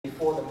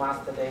the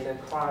master data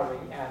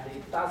acquiring, and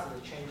it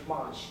doesn't change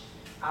much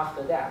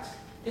after that.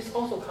 This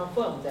also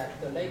confirmed that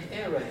the lake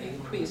area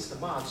increased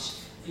much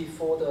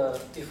before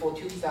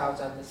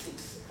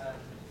 2006.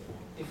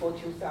 Before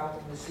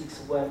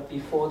 2006,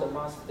 before the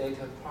master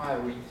data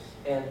acquiring,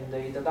 and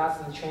it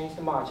doesn't change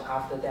much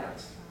after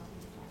that.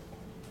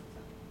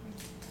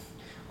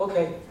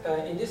 Okay,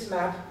 in this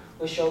map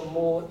we show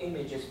more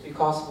images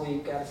because we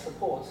get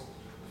support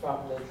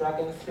from the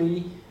Dragon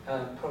 3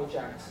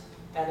 project,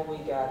 and we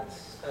get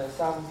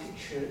some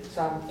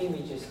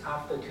images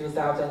after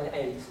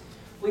 2008.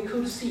 We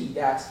could see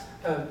that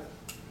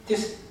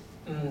this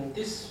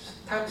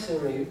time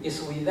series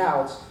is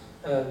without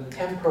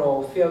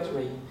temporal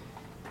filtering.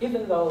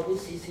 Even though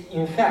this is,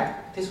 in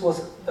fact, this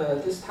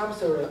time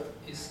series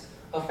is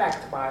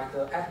affected by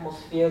the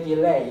atmosphere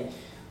delay,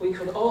 we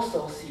could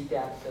also see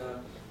that the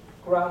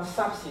ground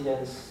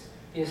subsidence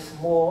is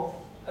more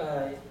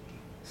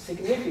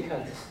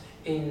significant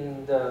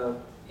in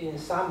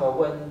summer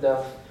when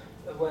the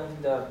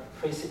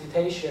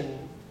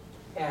precipitation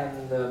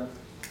and the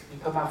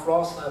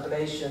permafrost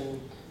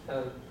ablation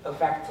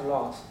affect a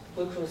lot.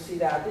 We could see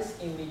that this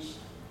image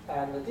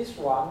and this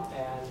one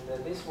and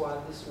this one,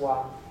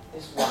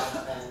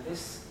 and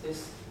this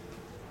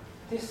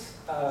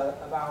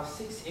about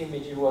 6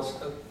 images was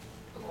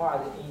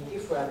acquired in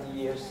different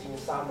years in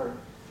summer.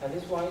 And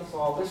this one is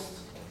August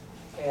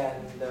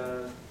and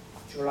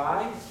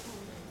July,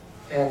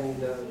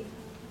 and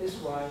this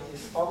one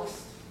is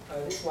August.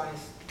 This one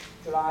is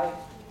July,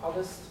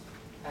 August,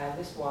 and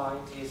this one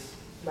is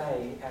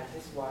May, and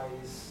this one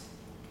is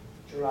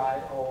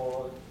July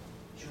or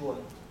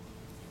June.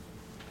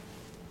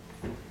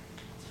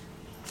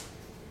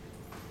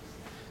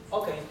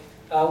 Okay,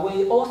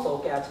 we also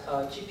get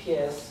a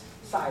GPS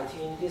site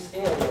in this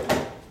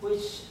area,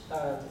 which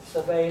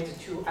surveyed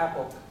 2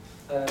 epochs.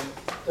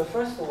 The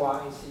first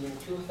one is in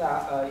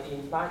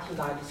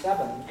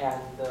 1997,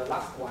 and the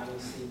last one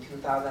is in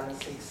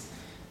 2006.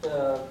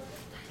 The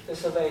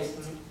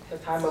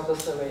time of the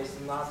survey is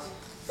not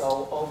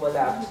so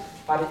overlapped,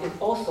 but it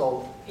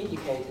also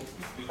indicated.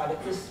 But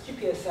this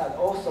GPS site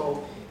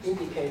also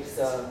indicates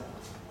the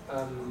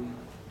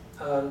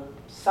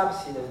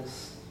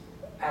subsidence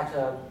at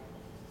a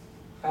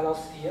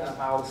velocity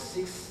about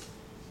 6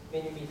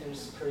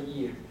 millimeters per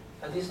year.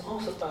 And this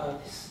also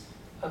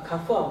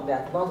confirmed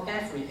that not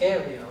every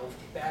area of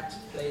Tibet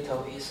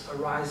plateau is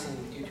arising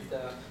due to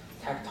the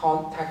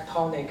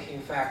tectonic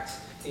effects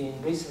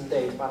in recent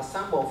days, but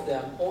some of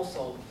them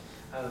also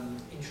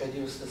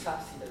introduce the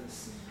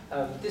subsidence.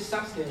 This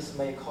subsidence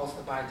may be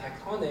caused by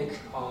tectonic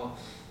or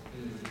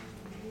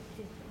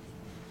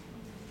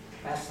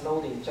mass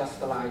loading,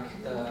 just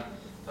like the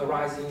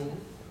arising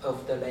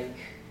of the lake.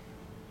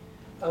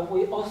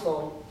 We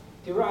also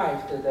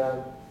derived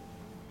the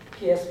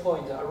PS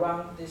point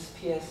around this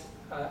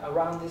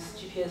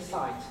GPS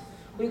site.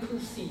 We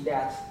could see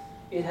that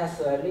it has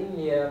a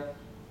linear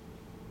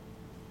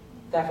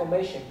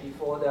deformation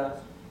before the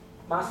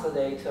master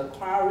data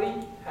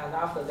acquiring, and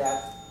after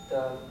that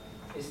the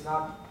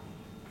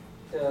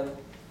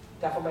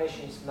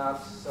deformation is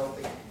not so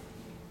big.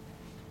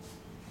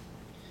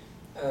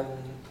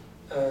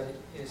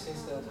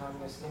 Since the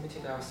time is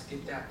limited, I'll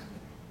skip that.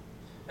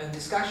 And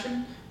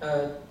discussion,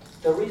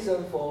 the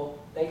reason for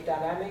lake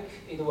dynamic,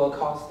 it was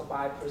caused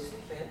by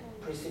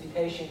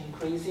precipitation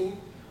increasing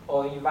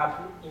or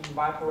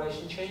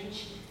evaporation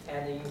change,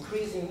 and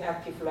increasing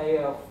active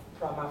layer of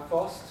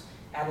permafrost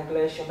and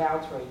glacier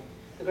melting.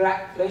 The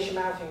glacier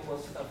melting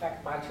was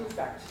affected by 2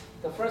 factors.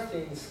 The first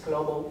is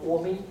global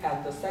warming,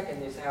 and the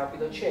second is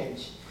albedo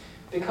change.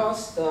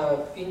 Because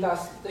the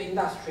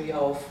industry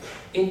of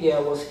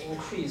India was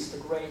increased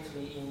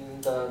greatly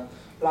in the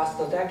last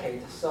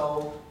decade,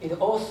 so it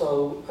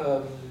also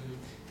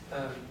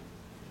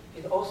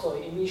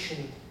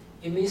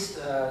emits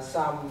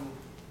some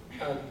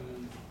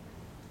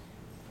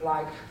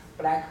like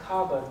black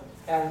carbon,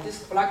 and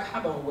this black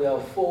carbon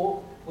will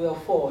fall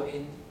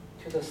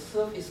into the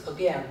surface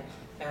again,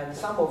 and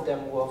some of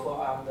them will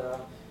fall on the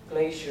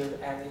glacier,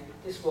 and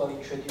this will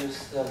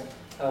introduce the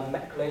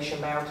glacier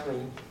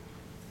melting.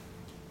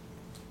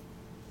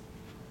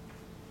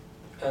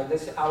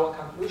 This is our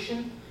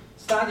conclusion.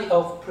 Study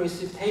of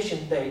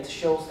precipitation date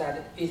shows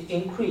that it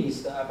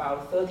increased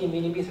about 30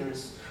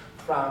 millimeters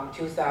from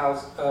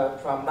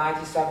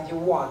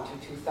 1971 to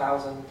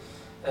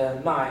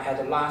 2009 at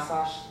the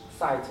Lhasa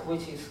site,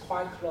 which is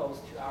quite close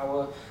to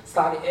our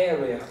study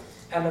area.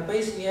 And the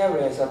basin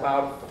area is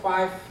about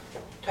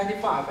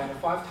 25 and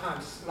 5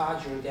 times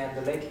larger than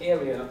the lake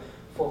area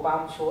for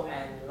Bamcho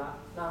and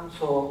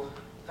Namcho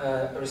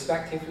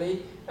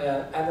respectively.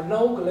 And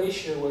no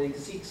glacier will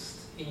exist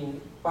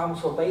in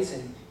Bamcho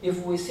Basin.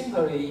 If we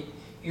simply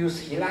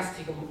use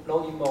elastic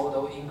loading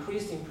model,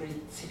 increasing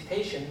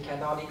precipitation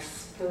cannot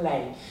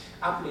explain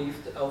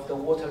uplift of the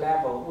water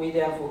level. We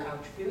therefore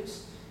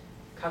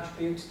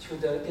contribute to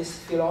this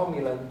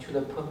phenomenon to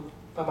the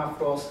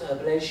permafrost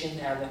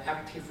ablation and the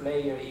active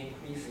layer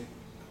increasing.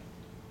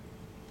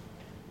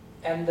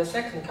 And the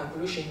second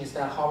conclusion is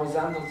that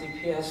horizontal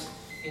GPS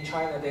in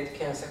China that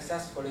can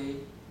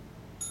successfully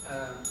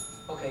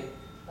Okay.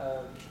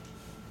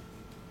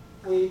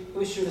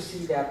 We should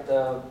see that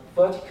the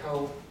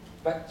vertical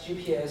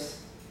GPS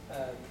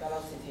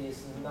velocity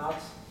is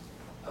not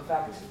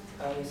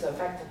is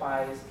affected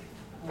by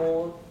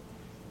more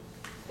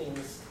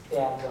things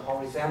than the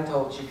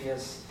horizontal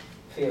GPS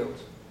field.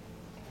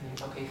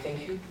 Okay,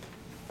 thank you.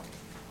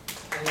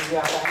 And if you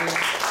have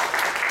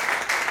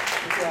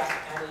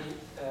any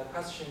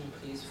question,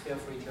 please feel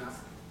free to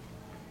ask.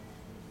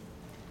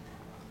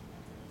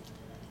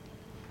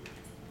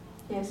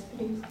 Yes,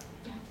 please.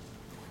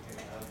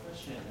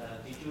 Question: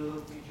 Did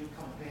you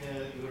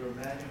compare your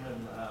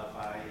measurement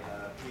by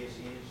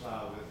PSEs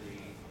with the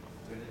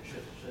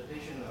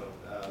traditional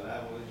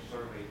level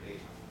survey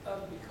data?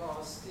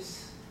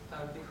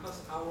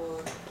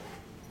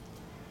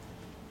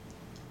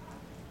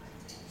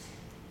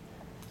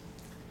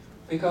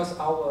 Because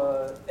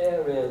our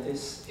area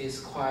this is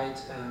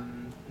quite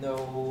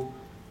no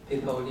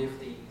people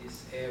live in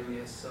this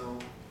area, so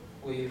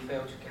we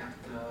fail to get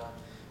the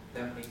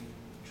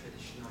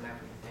traditional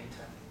leveling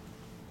data.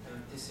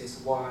 This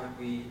is why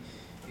we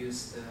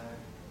use the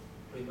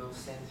remote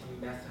sensing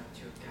method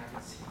to get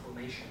this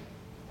information.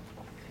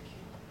 Thank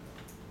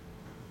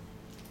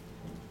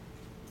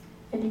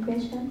you. Any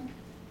question?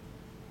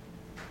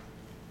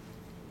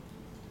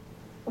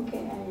 Okay, I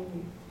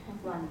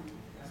have one.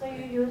 So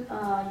you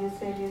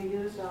say you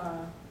use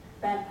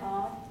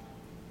bandpass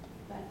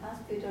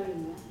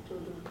filtering to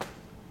do.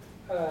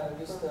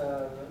 Use the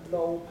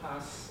low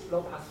pass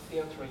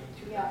filtering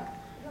to. Yeah.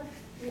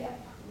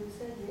 You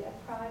said we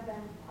apply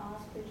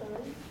bandpass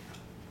filtering.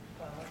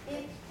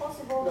 If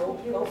possible to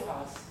use low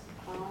pass.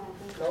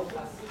 Low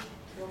pass.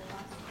 Low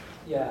pass.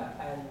 Yeah,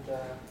 and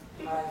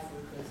high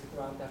frequency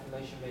ground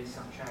definition based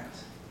subtract.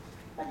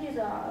 That is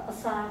a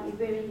sign if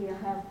we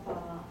have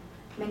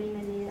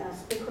many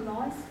speaker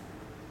noise.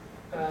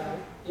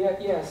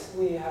 Yes,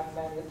 we have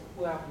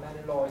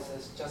many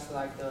noises, just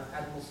like the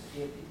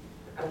atmosphere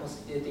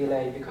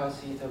delay,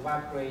 because it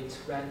vibrates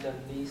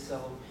randomly.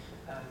 So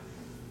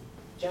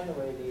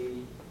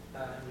generally,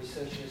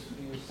 researchers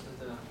use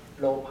the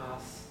low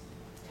pass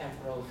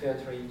temporal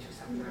filtering to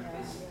subtract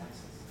these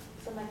noises.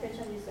 So my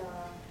question is,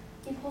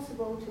 if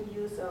possible to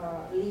use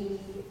Lee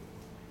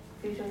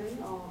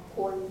filtering or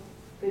Korn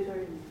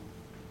filtering?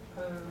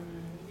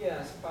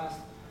 Yes, but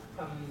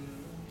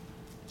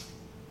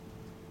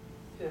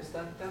yes,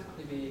 that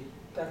could be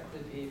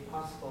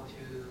possible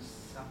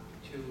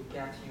to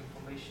get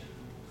information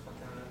for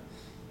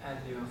the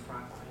annual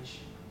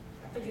frequency.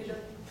 But you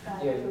don't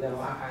try. Yeah, no,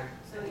 I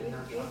So did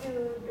not if try. you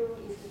do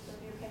it, so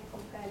you can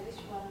compare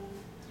which one.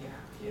 Yeah.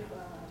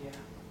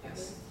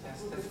 Yes,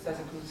 that's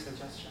a good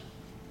suggestion.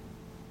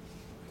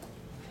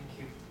 Thank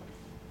you.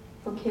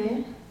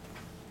 Okay.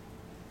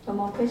 No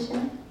more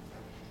question.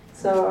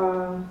 So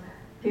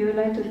we would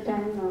like to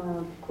thank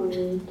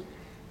Kun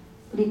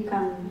Lee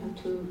Kang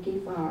to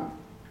give a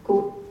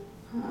good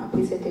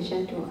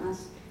presentation to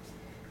us.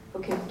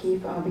 Okay,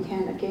 we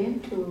can again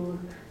to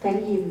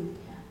thank him.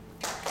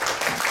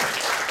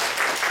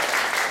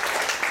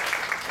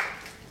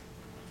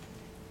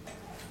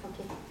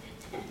 Okay.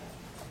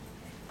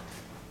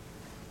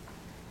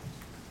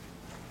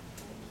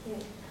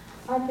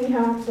 On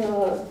behalf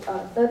of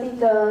the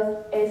 33rd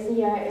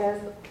ACRS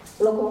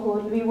local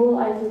host, we would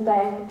like to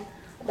thank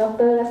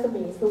Dr.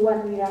 Lasmi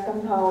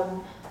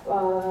Suwanvirakamthorn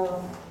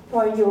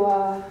for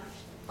your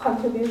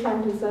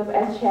contribution to serve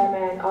as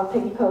chairman of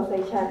technical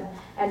section.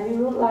 And we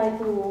would like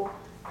to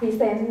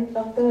present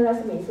Dr.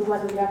 Lasmi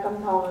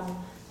Suwanvirakamthorn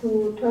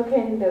to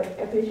token the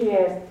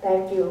appreciation.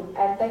 Thank you.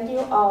 And thank you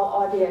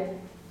all audience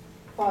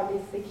for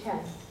this section.